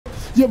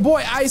Your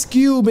boy Ice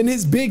Cube and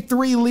his Big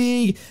 3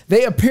 League,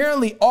 they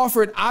apparently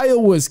offered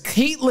Iowa's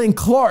Caitlin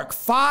Clark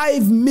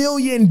 $5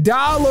 million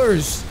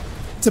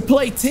to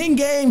play 10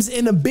 games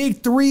in the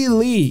Big 3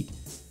 League.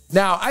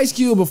 Now, Ice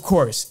Cube, of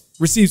course,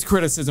 receives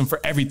criticism for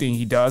everything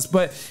he does,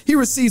 but he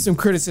received some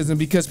criticism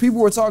because people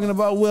were talking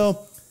about,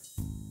 well,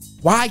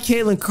 why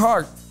Caitlin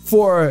Clark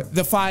for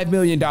the $5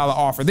 million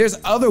offer? There's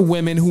other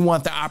women who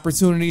want the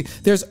opportunity.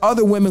 There's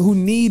other women who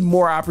need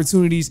more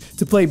opportunities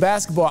to play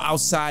basketball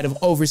outside of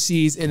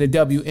overseas in the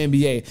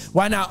WNBA.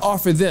 Why not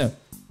offer them?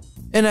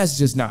 And that's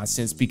just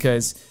nonsense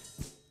because,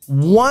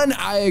 one,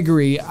 I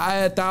agree.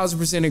 I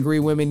 1,000% agree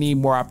women need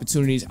more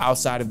opportunities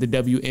outside of the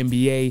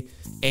WNBA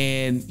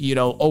and, you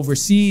know,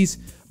 overseas.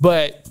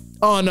 But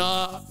on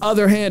the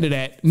other hand of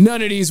that,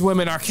 none of these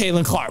women are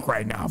Caitlin Clark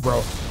right now,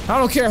 bro. I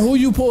don't care who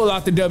you pull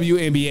out the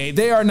WNBA.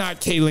 They are not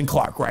Caitlin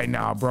Clark right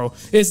now, bro.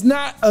 It's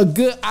not a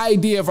good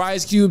idea for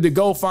Ice Cube to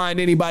go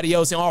find anybody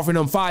else and offer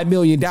them $5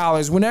 million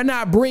when they're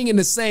not bringing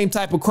the same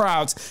type of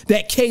crowds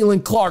that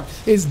Caitlin Clark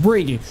is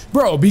bringing.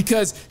 Bro,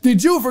 because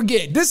did you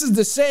forget, this is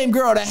the same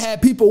girl that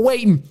had people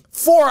waiting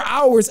 4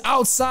 hours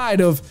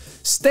outside of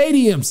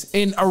stadiums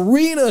and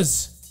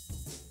arenas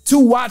to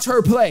watch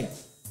her play.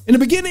 In the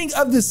beginning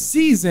of the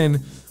season,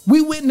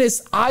 we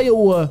witnessed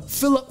Iowa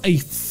fill up a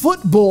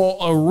football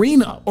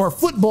arena or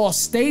football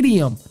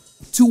stadium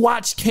to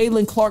watch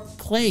Caitlin Clark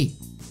play.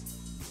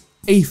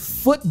 A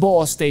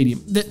football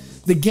stadium.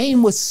 The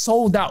game was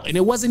sold out, and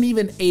it wasn't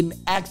even an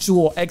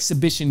actual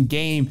exhibition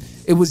game.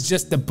 It was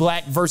just the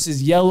black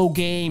versus yellow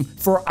game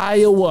for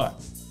Iowa.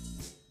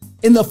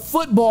 And the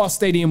football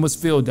stadium was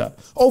filled up.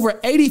 Over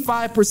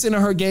 85%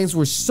 of her games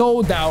were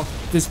sold out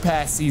this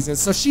past season.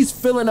 So she's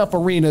filling up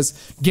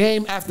arenas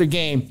game after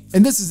game.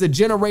 And this is a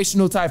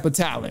generational type of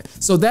talent.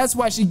 So that's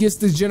why she gets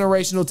this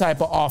generational type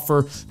of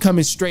offer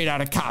coming straight out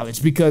of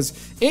college, because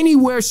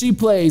anywhere she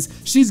plays,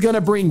 she's going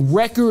to bring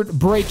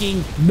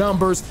record-breaking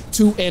numbers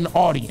to an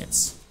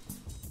audience.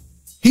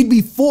 He'd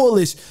be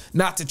foolish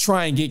not to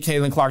try and get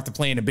Caitlin Clark to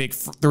play in the Big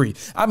 3.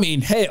 I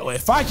mean, hell,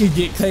 if I could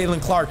get Caitlin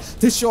Clark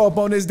to show up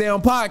on this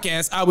damn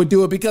podcast, I would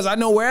do it, because I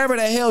know wherever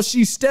the hell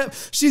she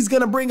steps, she's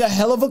going to bring a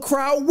hell of a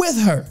crowd with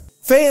her.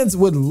 Fans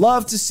would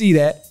love to see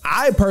that.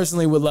 I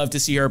personally would love to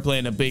see her play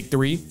in the Big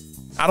 3.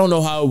 I don't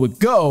know how it would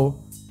go,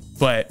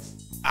 but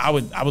I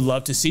would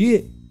love to see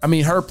it. I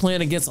mean, her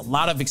playing against a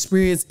lot of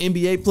experienced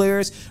NBA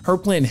players, her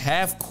playing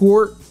half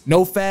court,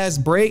 no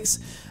fast breaks.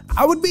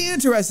 I would be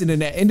interested in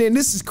that. And then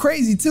this is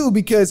crazy too,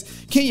 because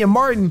Kenyon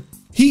Martin,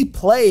 he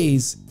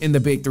plays in the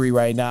Big 3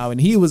 right now. And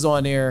he was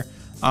on there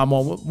on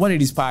one of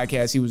these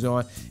podcasts he was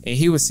on, and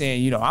he was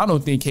saying, you know, I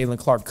don't think Caitlin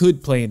Clark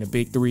could play in the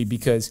Big 3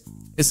 because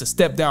it's a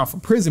step down from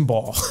prison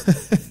ball.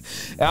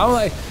 And I'm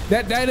like,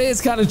 that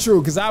is kind of true,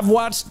 because I've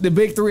watched the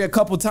Big 3 a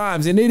couple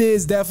times, and it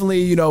is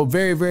definitely, you know,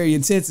 very, very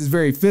intense. It's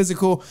very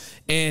physical.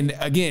 And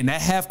again, that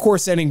half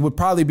court setting would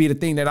probably be the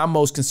thing that I'm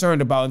most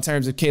concerned about in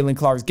terms of Caitlin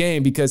Clark's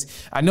game, because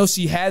I know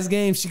she has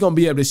game. She's going to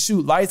be able to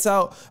shoot lights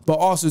out, but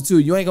also too,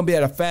 you ain't going to be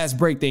at a fast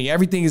break thing.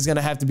 Everything is going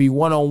to have to be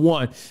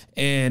one-on-one.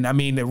 And I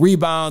mean, the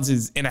rebounds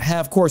is in a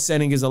half court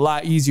setting is a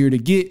lot easier to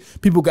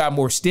get. People got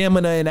more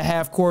stamina in a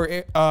half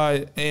court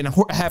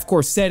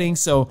setting.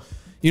 So,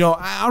 you know,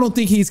 I don't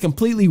think he's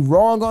completely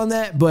wrong on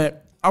that,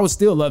 but I would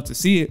still love to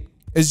see it.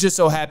 It just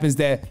so happens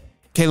that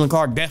Caitlin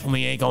Clark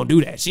definitely ain't gonna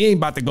do that. She ain't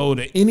about to go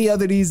to any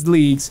other of these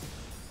leagues,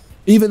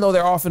 even though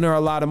they're offering her a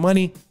lot of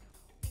money.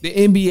 The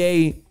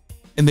NBA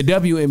and the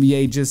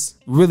WNBA just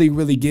really,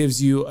 really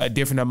gives you a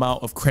different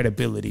amount of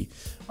credibility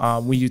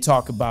when you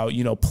talk about,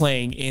 you know,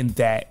 playing in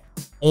that,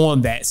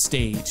 on that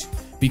stage.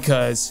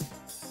 Because,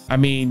 I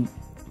mean,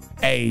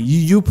 hey,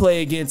 you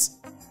play against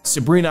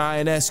Sabrina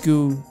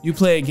Ionescu, you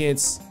play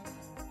against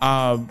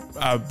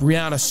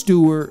Breanna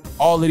Stewart,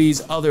 all of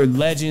these other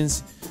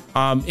legends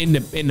in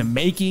the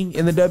making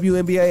in the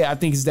WNBA. I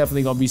think it's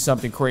definitely going to be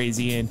something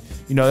crazy. And,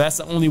 you know, that's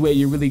the only way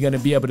you're really going to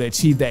be able to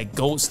achieve that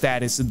GOAT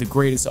status of the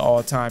greatest of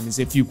all time, is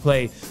if you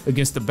play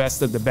against the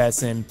best of the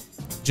best. And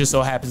just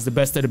so happens the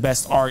best of the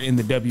best are in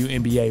the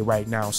WNBA right now.